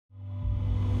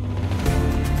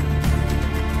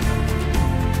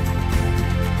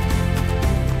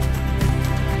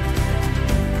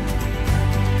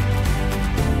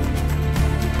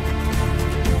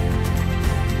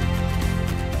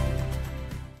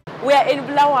We are in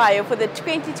Bulawayo for the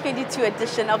 2022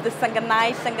 edition of the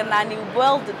Sanganai Sanganani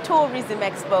World Tourism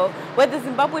Expo, where the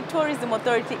Zimbabwe Tourism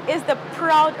Authority is the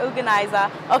proud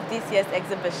organizer of this year's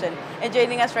exhibition. And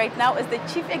joining us right now is the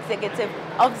Chief Executive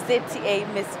of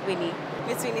ZTA, Ms. Winnie.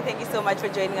 Ms. Winnie, thank you so much for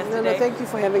joining us today. No, thank you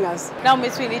for having us. Now,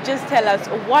 Ms. Winnie, just tell us,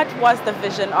 what was the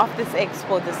vision of this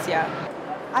expo this year?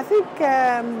 I think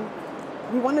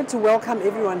we wanted to welcome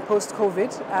everyone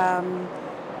post-COVID.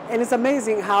 And it's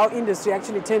amazing how industry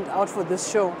actually turned out for this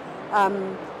show.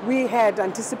 We had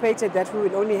anticipated that we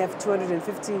would only have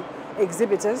 250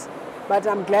 exhibitors, but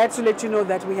I'm glad to let you know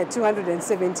that we had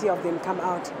 270 of them come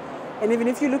out. And even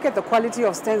if you look at the quality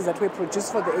of stands that were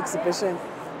produced for the exhibition,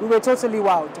 we were totally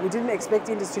wowed. We didn't expect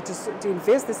industry to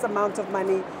invest this amount of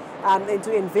money and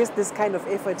to invest this kind of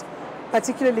effort,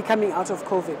 particularly coming out of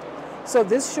COVID. So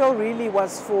this show really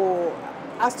was for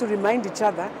us to remind each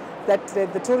other that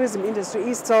the tourism industry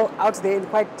is still out there and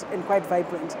quite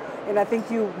vibrant. And I think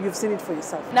you've seen it for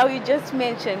yourself. Now, you just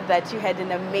mentioned that you had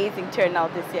an amazing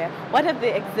turnout this year. What have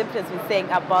the exhibitors been saying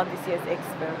about this year's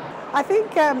expo? I think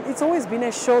it's always been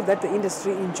a show that the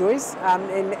industry enjoys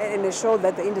and a show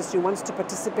that the industry wants to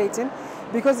participate in,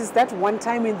 because it's that one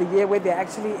time in the year where they're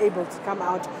actually able to come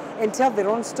out and tell their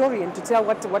own story and to tell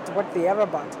what they are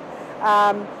about.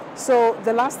 So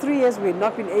the last 3 years we've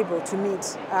not been able to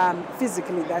meet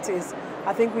physically, that is.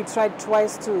 I think we tried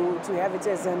twice to have it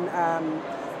as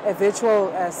a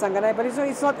virtual Sanganai, but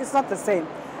it's not the same.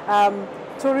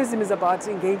 Tourism is about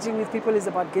engaging with people, is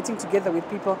about getting together with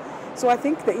people. So I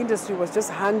think the industry was just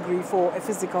hungry for a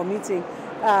physical meeting,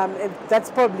 and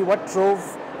that's probably what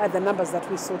drove the numbers that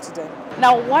we saw today.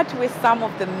 Now, what were some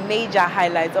of the major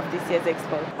highlights of this year's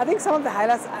expo? I think some of the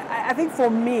highlights, I think for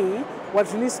me,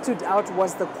 what really stood out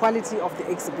was the quality of the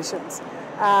exhibitions.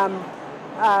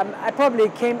 I probably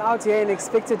came out here and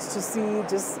expected to see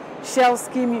just shell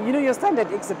scheming, your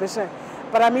standard exhibition.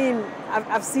 But I mean,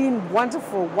 I've seen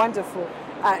wonderful,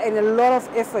 and a lot of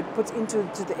effort put into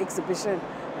the exhibition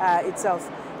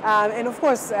itself. And of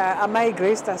course, Amai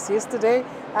graced us yesterday,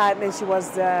 and she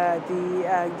was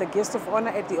the guest of honor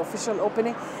at the official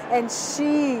opening. And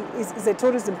she is a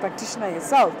tourism practitioner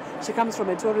herself. She comes from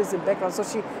a tourism background, so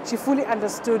she fully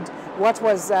understood what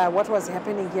was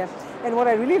happening here. And what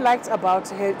I really liked about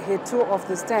her tour of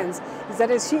the stands is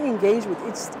that as she engaged with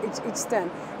each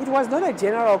stand, it was not a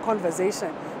general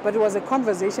conversation, but it was a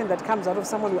conversation that comes out of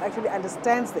someone who actually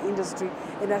understands the industry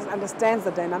and understands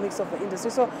the dynamics of the industry.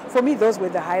 So for me, those were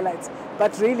the highlights.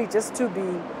 But really just to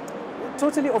be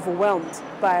totally overwhelmed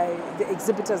by the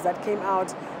exhibitors that came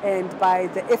out and by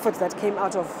the efforts that came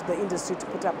out of the industry to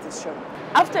put up this show.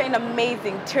 After an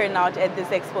amazing turnout at this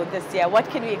expo this year, what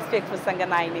can we expect for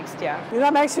Sanganai next year?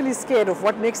 I'm actually scared of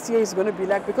what next year is going to be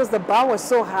like, because the bar was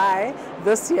so high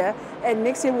this year, and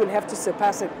next year we'll have to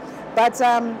surpass it. But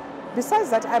besides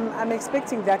that, I'm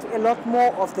expecting that a lot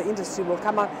more of the industry will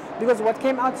come out, because what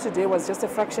came out today was just a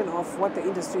fraction of what the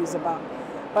industry is about.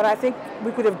 But I think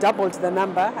we could have doubled the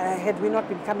number had we not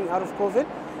been coming out of COVID.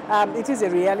 It is a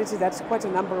reality that quite a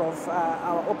number of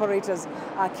our operators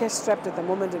are cash-strapped at the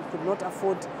moment and could not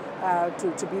afford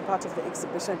to be part of the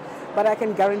exhibition. But I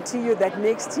can guarantee you that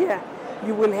next year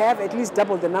you will have at least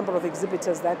double the number of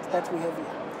exhibitors that we have here.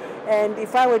 And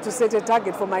if I were to set a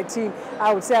target for my team,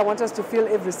 I would say I want us to fill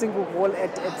every single hall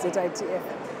at ZITF.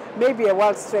 Maybe a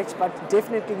wild stretch, but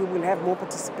definitely we will have more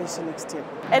participation next year.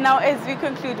 And now, as we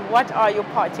conclude, what are your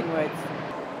parting words?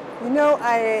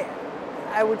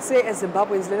 I would say as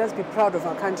Zimbabweans, let us be proud of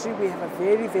our country. We have a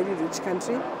very, very rich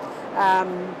country.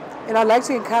 And I'd like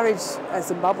to encourage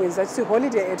Zimbabweans to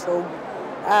holiday at home.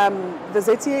 The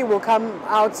ZTA will come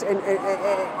out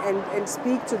and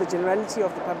speak to the generality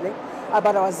of the public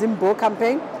about our Zimbo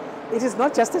campaign. It is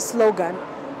not just a slogan,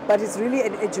 but it's really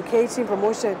an educating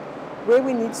promotion where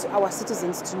we need our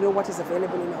citizens to know what is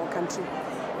available in our country.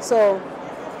 So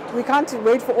we can't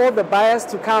wait for all the buyers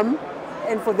to come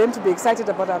and for them to be excited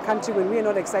about our country when we are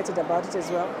not excited about it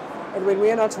as well, and when we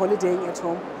are not holidaying at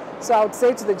home. So I would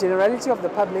say to the generality of the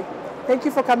public, thank you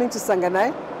for coming to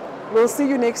Sanganai. We'll see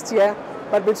you next year,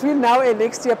 but between now and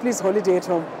next year, please holiday at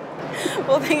home.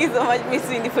 Well, thank you so much, Ms.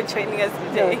 Winnie, for joining us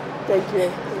today. No, thank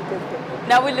you.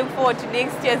 Now we look forward to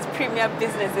next year's Premier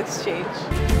Business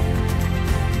Exchange.